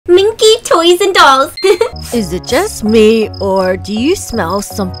toys and dolls. Is it just me, or do you smell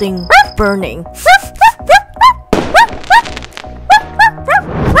something burning?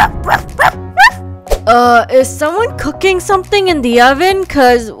 Is someone cooking something in the oven?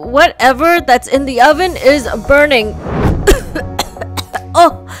 'Cause whatever that's in the oven is burning.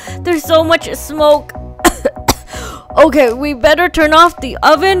 Oh, there's so much smoke. Okay, we better turn off the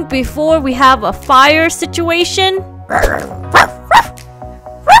oven before we have a fire situation.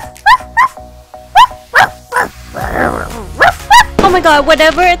 Oh my god,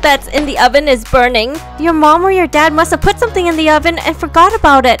 whatever that's in the oven is burning. Your mom or your dad must have put something in the oven and forgot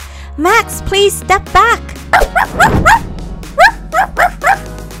about it. Max, please step back.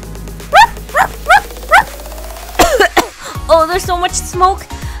 Oh, there's so much smoke.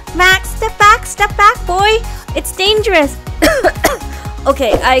 Max, step back, boy. It's dangerous.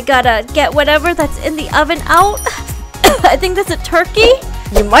 Okay, I gotta get whatever that's in the oven out. I think that's a turkey.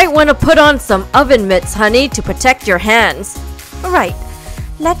 You might want to put on some oven mitts, honey, to protect your hands. Alright,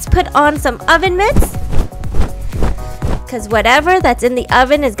 let's put on some oven mitts. Because whatever that's in the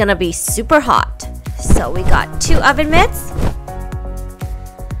oven is gonna be super hot. So we got 2 oven mitts.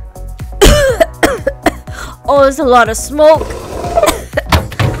 Oh, there's a lot of smoke.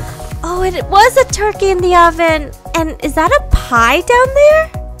 Oh, it was a turkey in the oven. And is that a pie down there?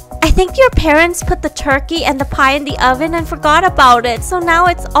 I think your parents put the turkey and the pie in the oven and forgot about it. So now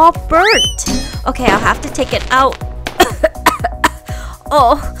it's all burnt. Okay, I'll have to take it out.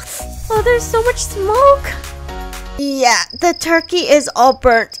 Oh, there's so much smoke. Yeah, the turkey is all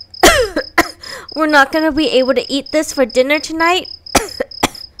burnt. We're not gonna be able to eat this for dinner tonight.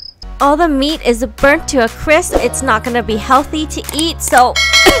 All the meat is burnt to a crisp. It's not gonna be healthy to eat, so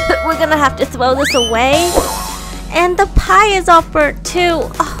we're gonna have to throw this away. And the pie is all burnt too.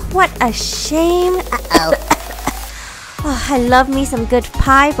 Oh, what a shame. Uh-oh. Oh, I love me some good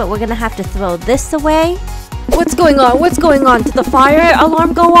pie, but we're gonna have to throw this away. What's going on? What's going on? Did the fire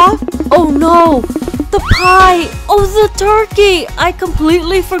alarm go off? Oh no! The pie! Oh, the turkey! I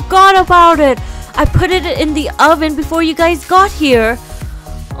completely forgot about it. I put it in the oven before you guys got here.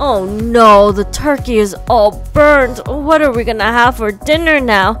 Oh no, the turkey is all burnt. What are we gonna have for dinner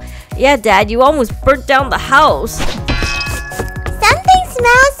now? Yeah, Dad, you almost burnt down the house. Something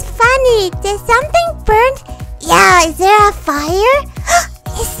smells funny. Did something burn? Yeah, is there a fire?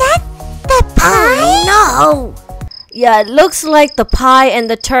 Is that the pie? Oh no! Yeah, it looks like the pie and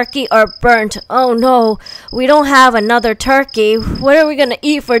the turkey are burnt. Oh no, we don't have another turkey. What are we gonna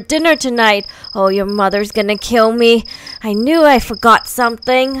eat for dinner tonight? Oh, your mother's gonna kill me. I knew I forgot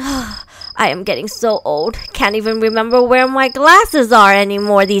something. I am getting so old. Can't even remember where my glasses are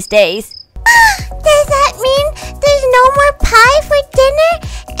anymore these days. Does that mean there's no more pie for dinner?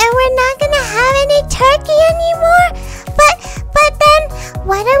 And we're not gonna have any turkey anymore? But then,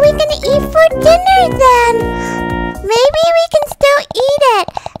 what are we gonna eat for dinner then? Maybe we can still eat it.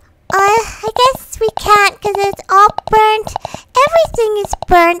 I guess we can't because it's all burnt. Everything is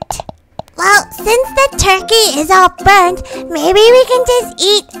burnt. Well, since the turkey is all burnt, maybe we can just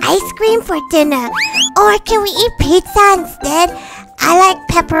eat ice cream for dinner. Or can we eat pizza instead? I like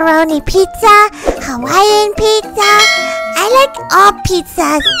pepperoni pizza, Hawaiian pizza. I like all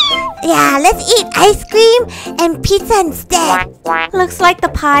pizzas. Yeah, let's eat ice cream and pizza instead. Looks like the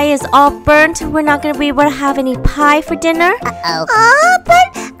pie is all burnt. We're not going to be able to have any pie for dinner. Uh-oh. Oh,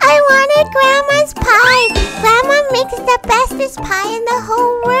 but I wanted Grandma's pie. Grandma makes the bestest pie in the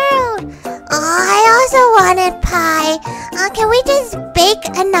whole world. Oh, I also wanted pie. Can we just bake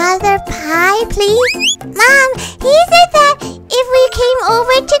another pie, please? Mom, he said that if we came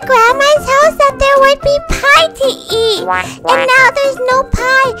over to Grandma's house that there would be pie to eat. And now there's no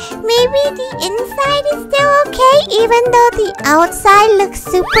pie. Maybe the inside is still okay even though the outside looks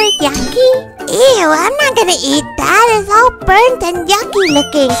super yucky? Ew, I'm not gonna eat that. It's all burnt and yucky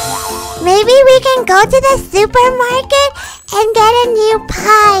looking. Maybe we can go to the supermarket and get a new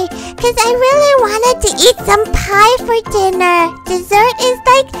pie. Cause I really wanted to eat some pie for dinner. Dessert is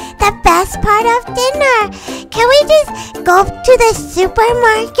like the best part of dinner. Can we just go to the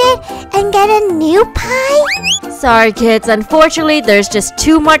supermarket and get a new pie? Sorry, kids. Unfortunately, there's just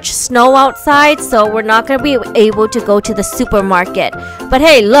too much snow outside, so we're not going to be able to go to the supermarket. But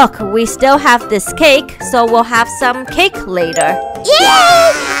hey, look, we still have this cake, so we'll have some cake later.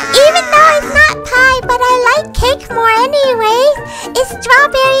 Yay! Even though it's not pie, but I like cake more anyways. It's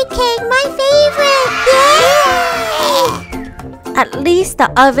strawberry cake, my favorite. Yay! At least the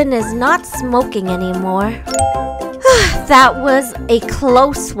oven is not smoking anymore. That was a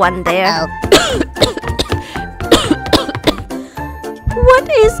close one there. What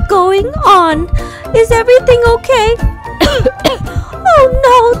is going on? Is everything okay? Oh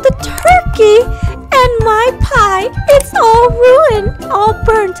no, the turkey and my pie. It's all ruined, all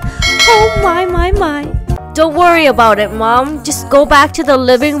burnt. Oh my. Don't worry about it, Mom. Just go back to the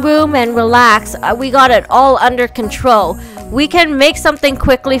living room and relax. We got it all under control. We can make something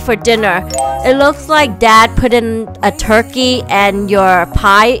quickly for dinner. It looks like Dad put in a turkey and your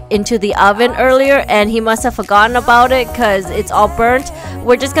pie into the oven earlier, and he must have forgotten about it because it's all burnt.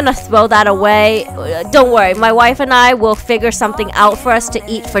 We're just gonna throw that away. Don't worry, my wife and I will figure something out for us to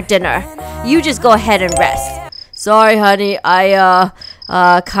eat for dinner. You just go ahead and rest. Sorry, honey. I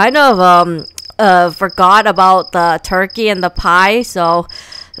kind of forgot about the turkey and the pie, so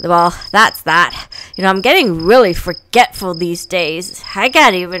well, that's that. You know, I'm getting really forgetful these days. I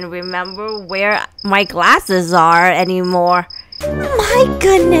can't even remember where my glasses are anymore. My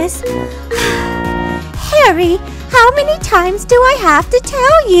goodness. Harry, how many times do I have to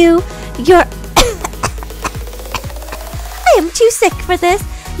tell you? I am too sick for this.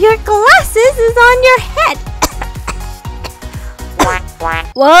 Your glasses is on your head.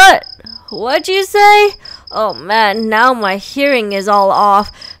 What? What'd you say? Oh man, now my hearing is all off.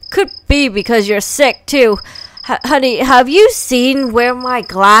 Could be because you're sick too. Honey, have you seen where my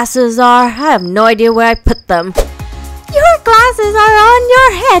glasses are? I have no idea where I put them. Your glasses are on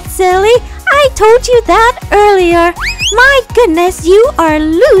your head, silly. I told you that earlier. My goodness, you are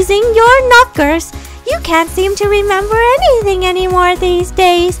losing your knockers. You can't seem to remember anything anymore these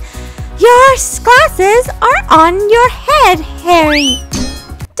days. Your glasses are on your head, Harry.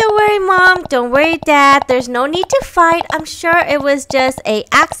 Don't worry, Mom. Don't worry, Dad. There's no need to fight. I'm sure it was just an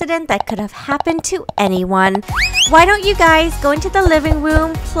accident that could have happened to anyone. Why don't you guys go into the living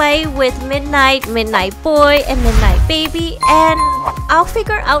room, play with Midnight Boy, and Midnight Baby, and I'll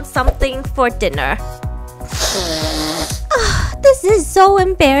figure out something for dinner. This is so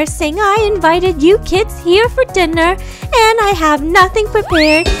embarrassing. I invited you kids here for dinner, and I have nothing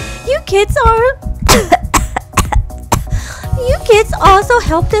prepared. You kids also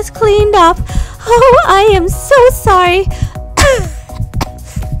helped us clean up. Oh, I am so sorry.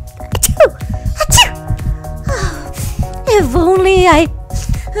 If only I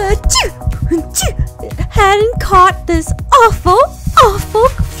hadn't caught this awful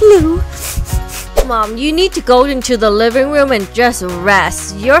flu. Mom, you need to go into the living room and just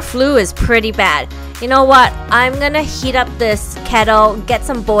rest. Your flu is pretty bad. You know what? I'm gonna heat up this kettle, get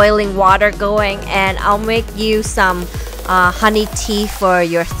some boiling water going, and I'll make you some honey tea for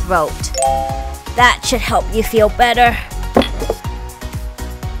your throat. That should help you feel better.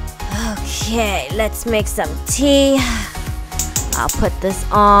 Okay, let's make some tea. I'll put this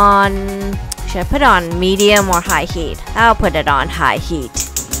on. Should I put it on medium or high heat? I'll put it on high heat.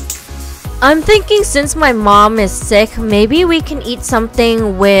 I'm thinking since my mom is sick, maybe we can eat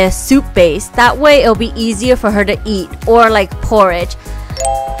something with soup base. That way it'll be easier for her to eat, or like porridge.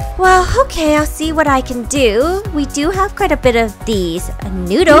 Well, okay, I'll see what I can do. We do have quite a bit of these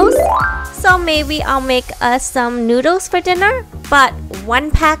noodles, so maybe I'll make us some noodles for dinner, but one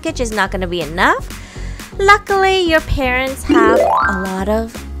package is not going to be enough. Luckily, your parents have a lot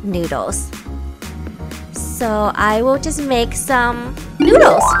of noodles, so I will just make some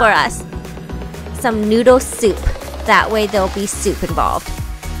noodles for us. Some noodle soup. That way there'll be soup involved.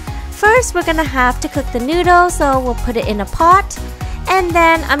 First, we're gonna have to cook the noodles, so we'll put it in a pot. And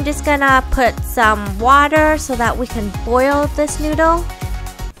then I'm just gonna put some water so that we can boil this noodle.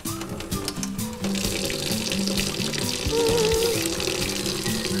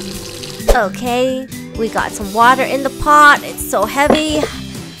 Okay, we got some water in the pot. It's so heavy.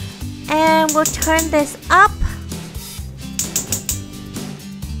 And we'll turn this up.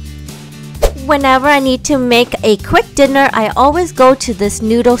 Whenever I need to make a quick dinner, I always go to this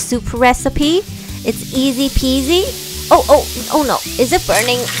noodle soup recipe. It's easy peasy. Oh no, is it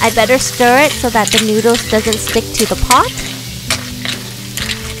burning? I better stir it so that the noodles doesn't stick to the pot.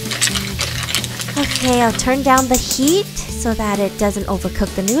 Okay, I'll turn down the heat so that it doesn't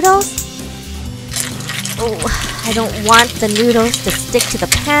overcook the noodles. Oh, I don't want the noodles to stick to the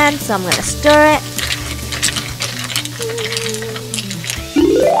pan, so I'm gonna stir it.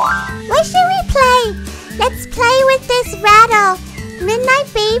 What should we play? Let's play with this rattle. Midnight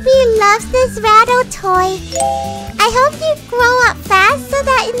Baby loves this rattle toy. I hope you grow up fast so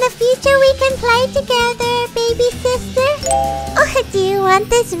that in the future we can play together, baby sister. Oh, do you want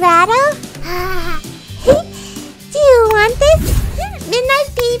this rattle? Do you want this? Midnight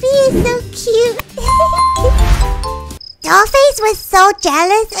Baby is so cute. Dollface was so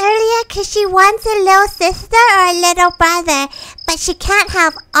jealous earlier because she wants a little sister or a little brother, but she can't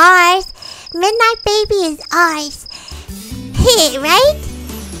have ours. Midnight Baby is ours. Right?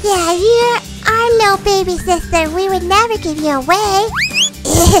 Yeah, you're our little baby sister. We would never give you away.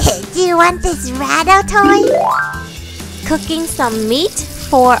 Do you want this rattle toy? Cooking some meat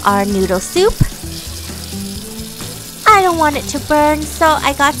for our noodle soup. I don't want it to burn, so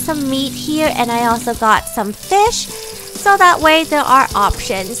I got some meat here and I also got some fish, so that way there are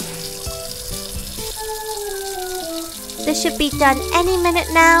options. This should be done any minute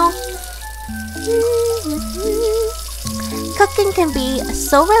now. Cooking can be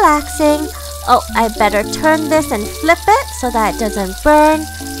so relaxing. Oh, I better turn this and flip it so that it doesn't burn.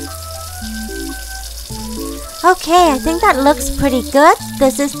 Okay, I think that looks pretty good.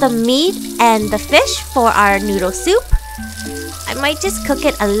 This is the meat and the fish for our noodle soup. I might just cook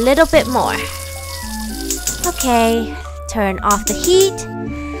it a little bit more. Okay, turn off the heat.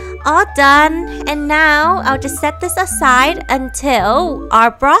 All done. And now I'll just set this aside until our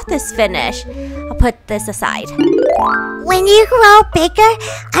broth is finished. I'll put this aside. When you grow bigger,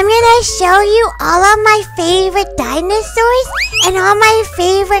 I'm gonna show you all of my favorite dinosaurs and all my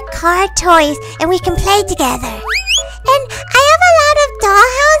favorite car toys, and we can play together. And I have a lot of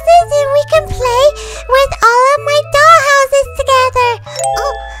dollhouses, and we can play with all of my dollhouses together.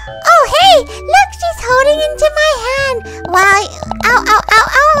 Oh, hey, look, she's holding into my hand. Wow,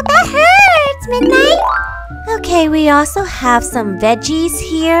 ow, that hurts, Midnight. Okay, we also have some veggies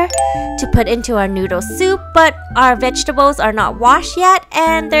here to put into our noodle soup, but our vegetables are not washed yet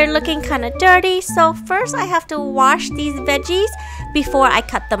and they're looking kind of dirty. So first I have to wash these veggies before I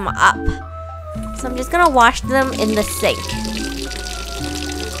cut them up. So I'm just gonna wash them in the sink.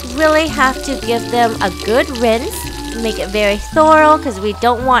 Really have to give them a good rinse. Make it very thorough because we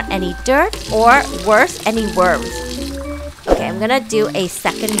don't want any dirt or worse, any worms. Okay, I'm gonna do a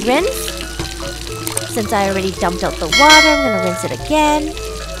second rinse. Since I already dumped out the water, I'm gonna rinse it again.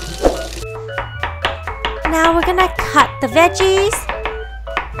 Now we're gonna cut the veggies.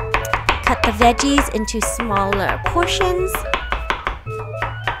 Cut the veggies into smaller portions.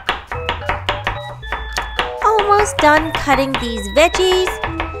 Almost done cutting these veggies.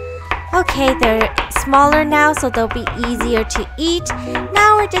 Okay, they're smaller now, so they'll be easier to eat.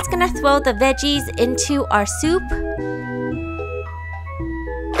 Now we're just gonna throw the veggies into our soup.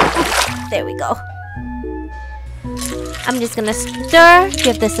 There we go. I'm just gonna stir,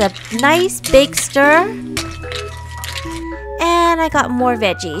 give this a nice big stir. And I got more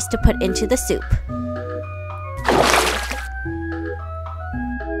veggies to put into the soup.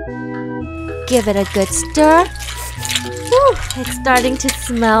 Give it a good stir. Whew, it's starting to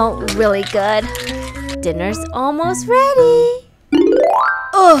smell really good. Dinner's almost ready.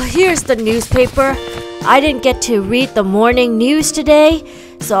 Oh, here's the newspaper. I didn't get to read the morning news today,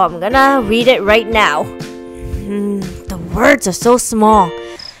 so I'm gonna read it right now. The words are so small.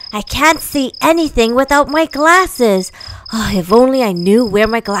 I can't see anything without my glasses. Oh, if only I knew where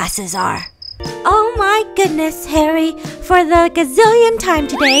my glasses are. Oh my goodness, Harry. For the gazillion time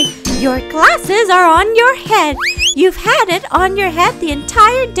today, your glasses are on your head. You've had it on your head the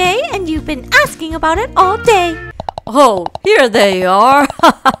entire day and you've been asking about it all day. Oh, here they are.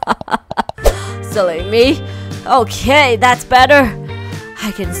 Silly me. Okay, that's better.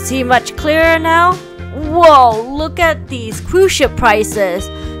 I can see much clearer now. Whoa, look at these cruise ship prices.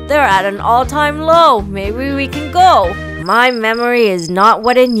 They're at an all-time low. Maybe we can go. My memory is not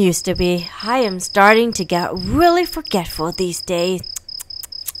what it used to be. I am starting to get really forgetful these days.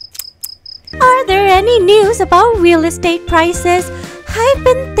 Are there any news about real estate prices? I've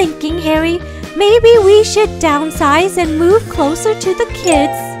been thinking, Harry, maybe we should downsize and move closer to the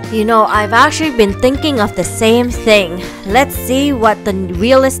kids. You know, I've actually been thinking of the same thing. Let's see what the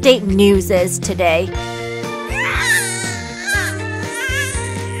real estate news is today.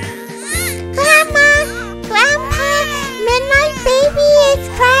 Grandma, Grandpa, Midnight Baby is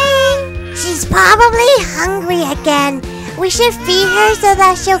crying. She's probably hungry again. We should feed her so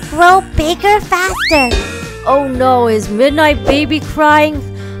that she'll grow bigger faster. Oh no, is Midnight Baby crying?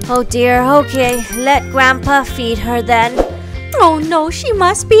 Oh dear, okay, let Grandpa feed her then. Oh no, she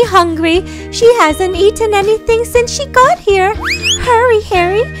must be hungry. She hasn't eaten anything since she got here. Hurry,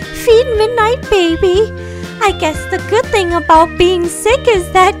 Harry, feed Midnight Baby. I guess the good thing about being sick is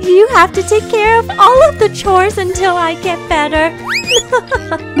that you have to take care of all of the chores until I get better.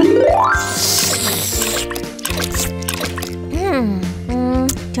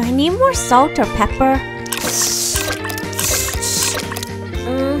 Do I need more salt or pepper?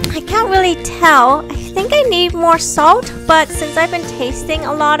 I can't really tell. I think I need more salt, but since I've been tasting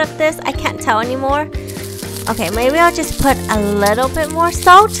a lot of this, I can't tell anymore. Okay, maybe I'll just put a little bit more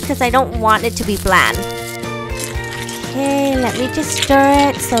salt because I don't want it to be bland. Okay, let me just stir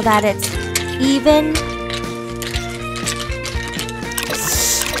it so that it's even.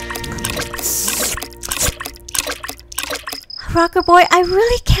 Rocker Boy, I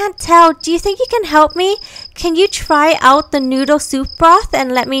really can't tell. Do you think you can help me? Can you try out the noodle soup broth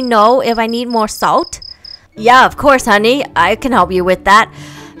and let me know if I need more salt? Yeah, of course, honey. I can help you with that.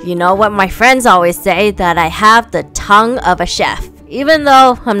 You know what my friends always say, that I have the tongue of a chef, even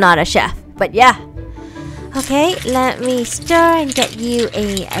though I'm not a chef. But yeah. Okay, let me stir and get you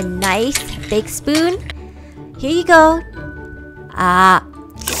a nice big spoon. Here you go.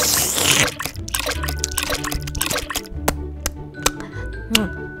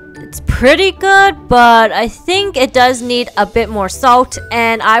 It's pretty good, but I think it does need a bit more salt,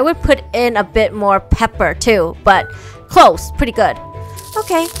 and I would put in a bit more pepper too, but close, pretty good.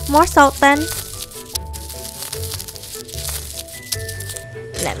 Okay, more salt then.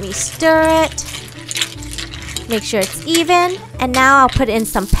 Let me stir it. Make sure it's even, and now I'll put in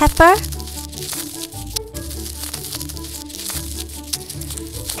some pepper.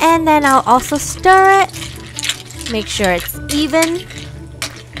 And then I'll also stir it. Make sure it's even.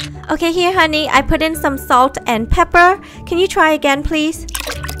 Okay, here, honey, I put in some salt and pepper. Can you try again, please?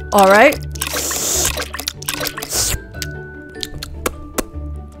 Alright.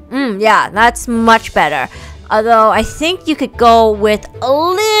 Yeah, that's much better. Although, I think you could go with a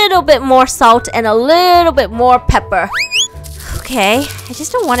little bit more salt and a little bit more pepper. Okay, I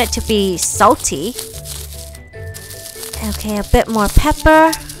just don't want it to be salty. Okay, a bit more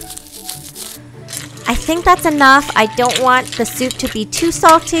pepper. I think that's enough. I don't want the soup to be too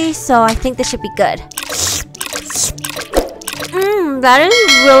salty, so I think this should be good. That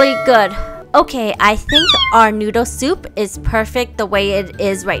is really good. Okay, I think our noodle soup is perfect the way it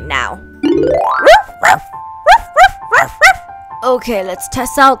is right now. Okay, let's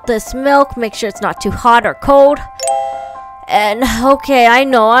test out this milk. Make sure it's not too hot or cold. And okay, I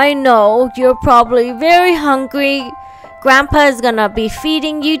know. You're probably very hungry. Grandpa is gonna be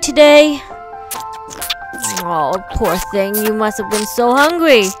feeding you today. Oh, poor thing. You must have been so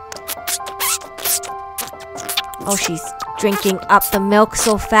hungry. Oh, she's drinking up the milk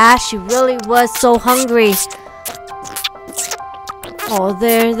so fast. She really was so hungry. Oh,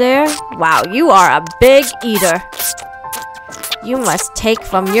 there. Wow, you are a big eater. You must take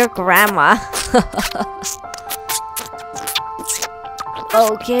from your grandma.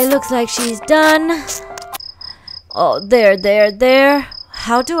 Okay, looks like she's done. Oh, there.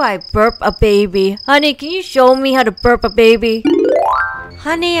 How do I burp a baby? Honey, can you show me how to burp a baby?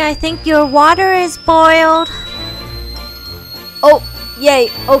 Honey, I think your water is boiled. Oh, yay.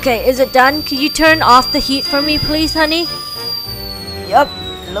 Okay, is it done? Can you turn off the heat for me, please, honey? Yup,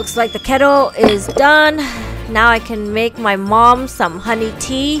 looks like the kettle is done. Now I can make my mom some honey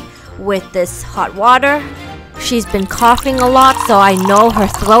tea with this hot water. She's been coughing a lot, so I know her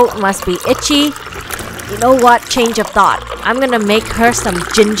throat must be itchy. You know what? Change of thought. I'm gonna make her some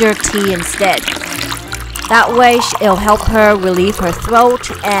ginger tea instead. That way, it'll help her relieve her throat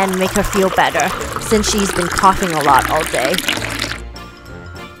and make her feel better, since she's been coughing a lot all day.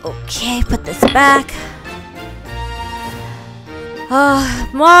 Okay, put this back.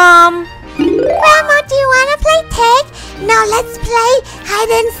 Mom! Grandma, do you want to play tag? Now let's play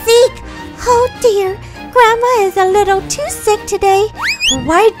hide and seek. Oh dear, Grandma is a little too sick today.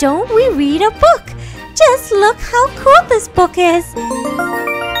 Why don't we read a book? Just look how cool this book is.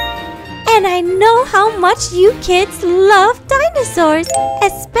 And I know how much you kids love dinosaurs,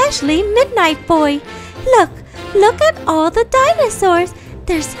 especially Midnight Boy. Look at all the dinosaurs.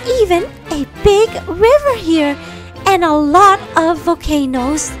 There's even a big river here and a lot of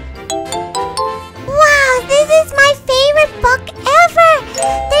volcanoes. Wow, this is my favorite book ever.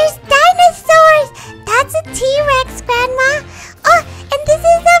 There's dinosaurs. That's a T-Rex, Grandma. Oh, and this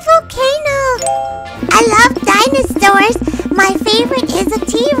is a volcano. I love dinosaurs. My favorite is a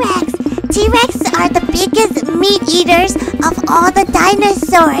T-Rex. T-Rex are the biggest meat eaters of all the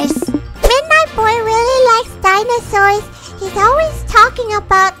dinosaurs. Midnight Boy really likes dinosaurs. He's always talking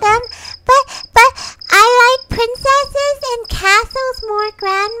about them. But I like princesses and castles more,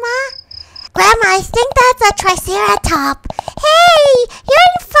 Grandma. Grandma, I think that's a triceratop. Hey, you're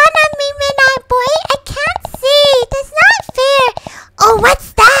in front of me, Midnight Boy. I can't see. That's not fair. Oh,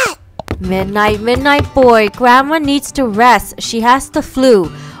 what's that? Midnight Boy, Grandma needs to rest. She has the flu.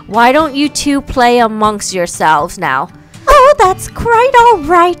 Why don't you two play amongst yourselves now? Oh, that's quite all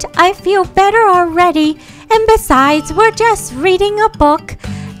right. I feel better already. And besides, we're just reading a book.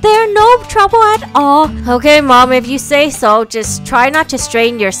 They're no trouble at all. Okay, Mom, if you say so, just try not to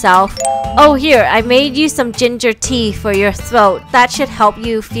strain yourself. Oh, here, I made you some ginger tea for your throat. That should help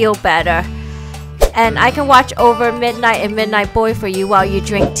you feel better. And I can watch over Midnight and Midnight Boy for you while you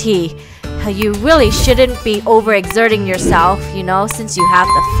drink tea. You really shouldn't be overexerting yourself, you know, since you have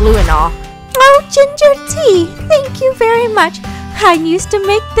the flu and all. Oh, ginger tea. Thank you very much. I used to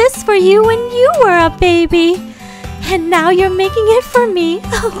make this for you when you were a baby. And now you're making it for me.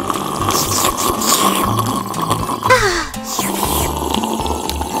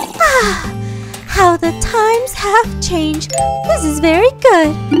 How the times have changed. This is very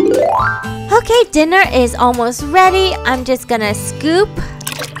good. Okay, dinner is almost ready. I'm just gonna scoop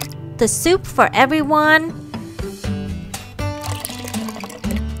the soup for everyone.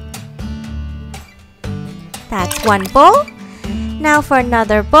 That's one bowl. Now for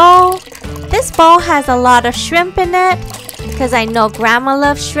another bowl. This bowl has a lot of shrimp in it because I know Grandma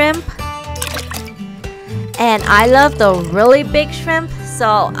loves shrimp. And I love the really big shrimp,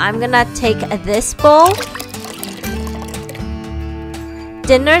 so I'm gonna take this bowl.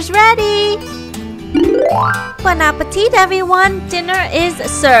 Dinner's ready! Bon appetit, everyone! Dinner is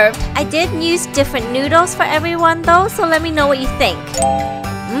served. I did use different noodles for everyone though, so let me know what you think.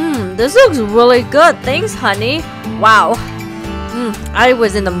 This looks really good. Thanks, honey. Wow. I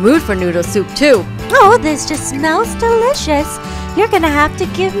was in the mood for noodle soup too. Oh, this just smells delicious. You're gonna have to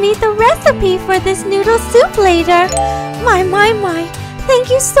give me the recipe for this noodle soup later. My. Thank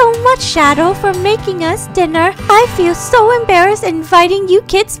you so much, Shadow, for making us dinner. I feel so embarrassed inviting you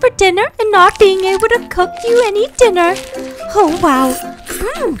kids for dinner and not being able to cook you any dinner. Oh, wow.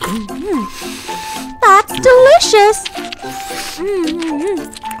 That's delicious.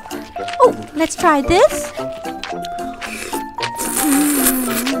 Oh, let's try this.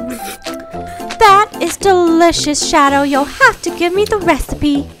 That is delicious, Shadow. You'll have to give me the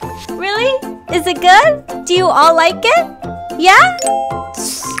recipe. Really? Is it good? Do you all like it? Yeah?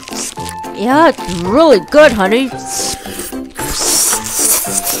 Yeah, it's really good, honey.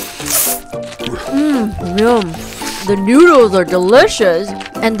 Yum. The noodles are delicious.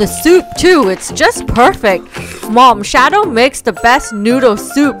 And the soup too, it's just perfect. Mom, Shadow makes the best noodle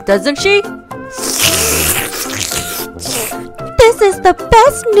soup, doesn't she? This is the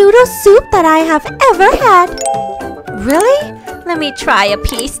best noodle soup that I have ever had. Really? Let me try a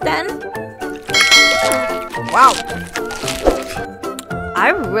piece then. Wow. I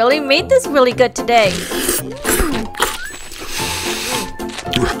really made this really good today.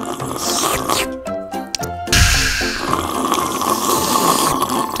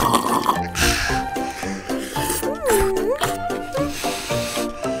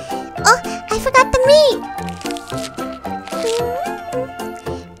 Oh, I forgot the meat.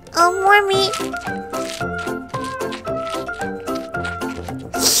 Oh, more meat.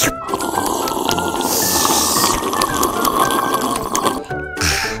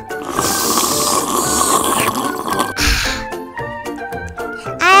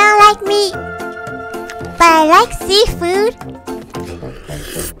 I don't like meat, but I like seafood.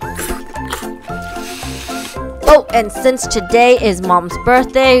 Oh, and since today is Mom's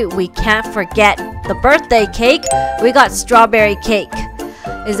birthday, we can't forget the birthday cake. We got strawberry cake.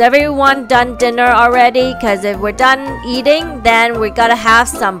 Is everyone done dinner already? Because if we're done eating, then we gotta have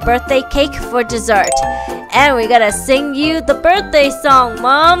some birthday cake for dessert. And we gotta sing you the birthday song,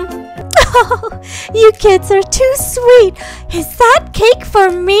 Mom. Oh, you kids are too sweet. Is that cake for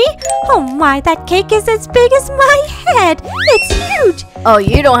me? Oh my, that cake is as big as my head. It's huge. Oh,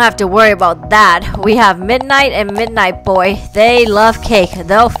 you don't have to worry about that. We have Midnight and Midnight Boy. They love cake.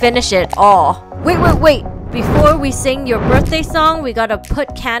 They'll finish it all. Wait. Before we sing your birthday song, we gotta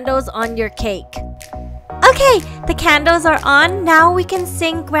put candles on your cake. Okay, the candles are on. Now we can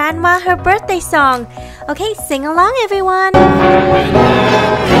sing Grandma her birthday song. Okay, sing along, everyone.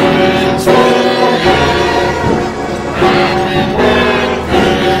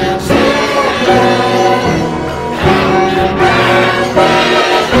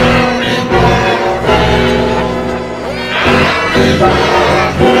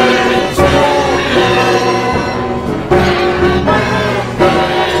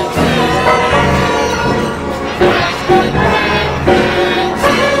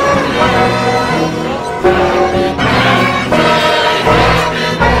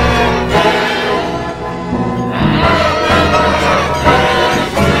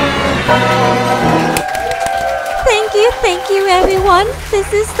 Thank you, everyone.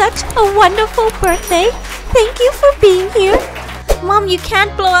 This is such a wonderful birthday. Thank you for being here. Mom, you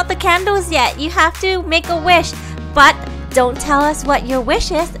can't blow out the candles yet. You have to make a wish. But don't tell us what your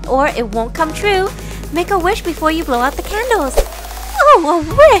wish is or it won't come true. Make a wish before you blow out the candles. Oh,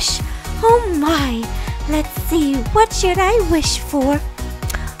 a wish. Oh my. Let's see. What should I wish for?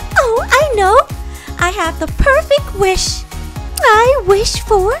 Oh, I know. I have the perfect wish. I wish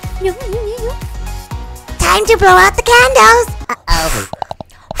for... Time to blow out the candles. Uh-oh.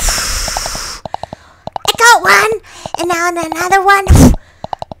 I got one, and now another one.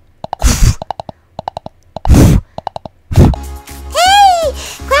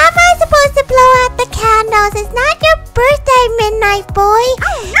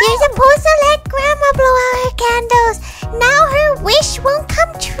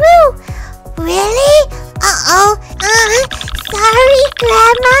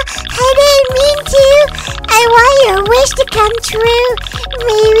 Grandma, I didn't mean to. I want your wish to come true.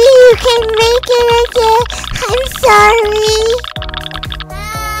 Maybe you can make it again. I'm sorry.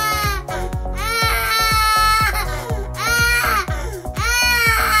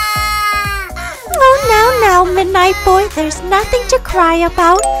 Oh, now, Midnight Boy, there's nothing to cry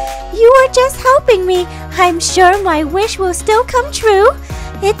about. You are just helping me. I'm sure my wish will still come true.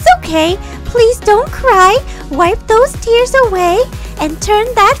 It's okay. Please don't cry. Wipe those tears away and turn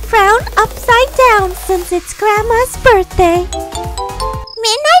that frown upside down since it's Grandma's birthday.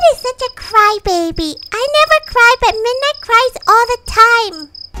 Midnight is such a crybaby. I never cry, but Midnight cries all the time.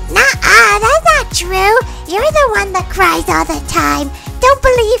 Nuh-uh, that's not true. You're the one that cries all the time. Don't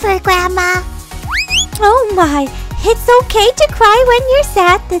believe her, Grandma. Oh my, it's okay to cry when you're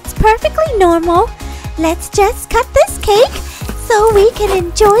sad. That's perfectly normal. Let's just cut this cake so we can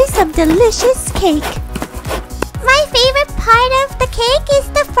enjoy some delicious cake. My favorite part of the cake is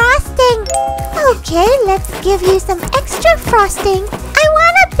the frosting. Okay, let's give you some extra frosting. I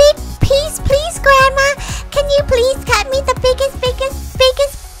want a big piece, please, Grandma. Can you please cut me the biggest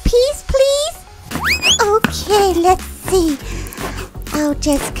piece, please? Okay, let's see. I'll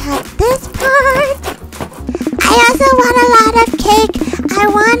just cut this part. I also want a lot of cake. I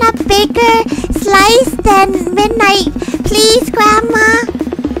want a bigger slice than Midnight. Please, Grandma.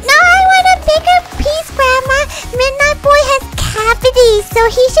 No, I want a bigger piece, Grandma. Midnight Boy has cavities, so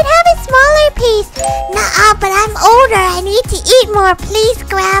he should have a smaller piece. Nuh-uh, but I'm older. I need to eat more. Please,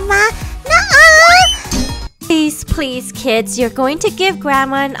 Grandma. Nuh-uh. Please, kids, you're going to give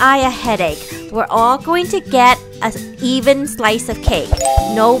Grandma and I a headache. We're all going to get an even slice of cake.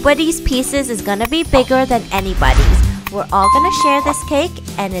 Nobody's pieces is gonna be bigger than anybody's. We're all gonna share this cake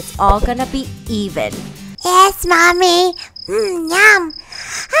and it's all gonna be even. Yes, Mommy. Yum.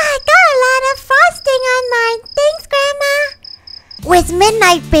 I got a lot of frosting on mine. Thanks, Grandma. With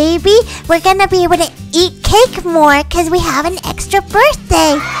Midnight Baby, we're gonna be able to eat cake more because we have an extra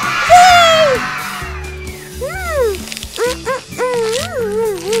birthday. Yay!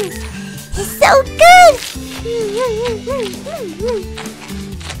 It's so good.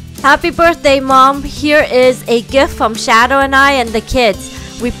 Happy birthday, Mom. Here is a gift from Shadow and I and the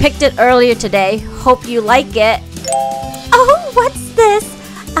kids. We picked it earlier today. Hope you like it. Oh, what's this?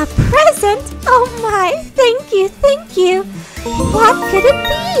 A present? Oh my, thank you. What could it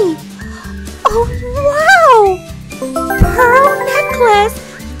be? Oh, wow! Pearl necklace.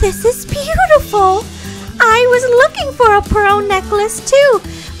 This is beautiful. I was looking for a pearl necklace too.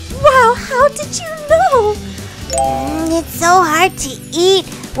 Wow, how did you know? It's so hard to eat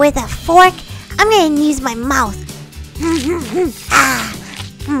with a fork. I'm gonna use my mouth.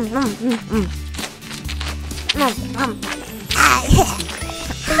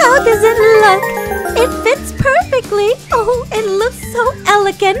 How does it look? It fits perfectly. Oh, it looks so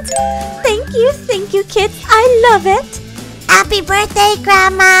elegant. Thank you, kids. I love it. Happy birthday,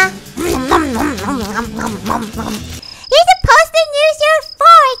 Grandma. You're supposed to use your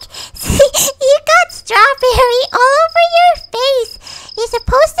fork. You got strawberry all over your face. You're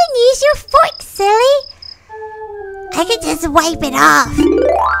supposed to use your fork, silly. I could just wipe it off.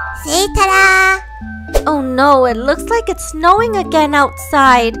 See, ta-da! Oh no, it looks like it's snowing again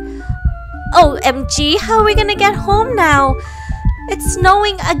outside. OMG, how are we gonna get home now? It's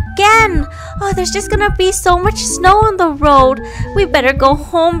snowing again. Oh, there's just gonna be so much snow on the road. We better go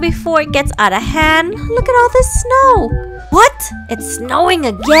home before it gets out of hand. Look at all this snow. What? It's snowing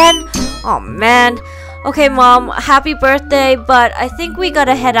again? Oh man. Okay, Mom, happy birthday, but I think we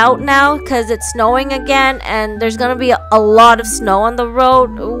gotta head out now because it's snowing again and there's gonna be a lot of snow on the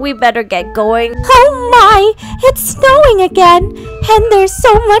road. We better get going. Oh my, it's snowing again and there's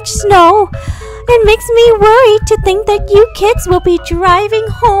so much snow. It makes me worried to think that you kids will be driving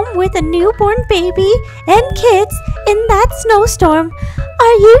home with a newborn baby and kids in that snowstorm.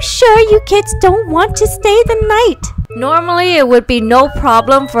 Are you sure you kids don't want to stay the night? Normally, it would be no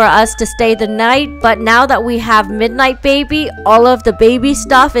problem for us to stay the night, but now that we have Midnight Baby, all of the baby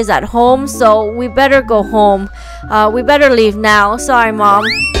stuff is at home, so we better go home. We better leave now. Sorry, Mom.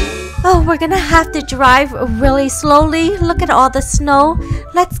 Oh, we're gonna have to drive really slowly. Look at all the snow.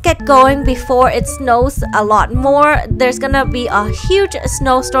 Let's get going before it snows a lot more. There's gonna be a huge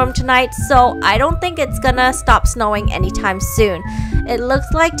snowstorm tonight, so I don't think it's gonna stop snowing anytime soon. It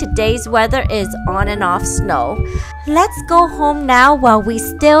looks like today's weather is on and off snow. Let's go home now while we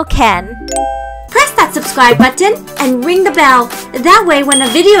still can. Press that subscribe button and ring the bell. That way when a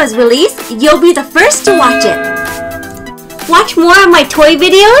video is released, you'll be the first to watch it. Watch more of my toy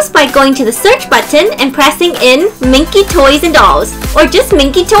videos by going to the search button and pressing in Minky Toys and Dolls, or just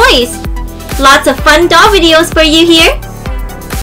Minky Toys. Lots of fun doll videos for you here.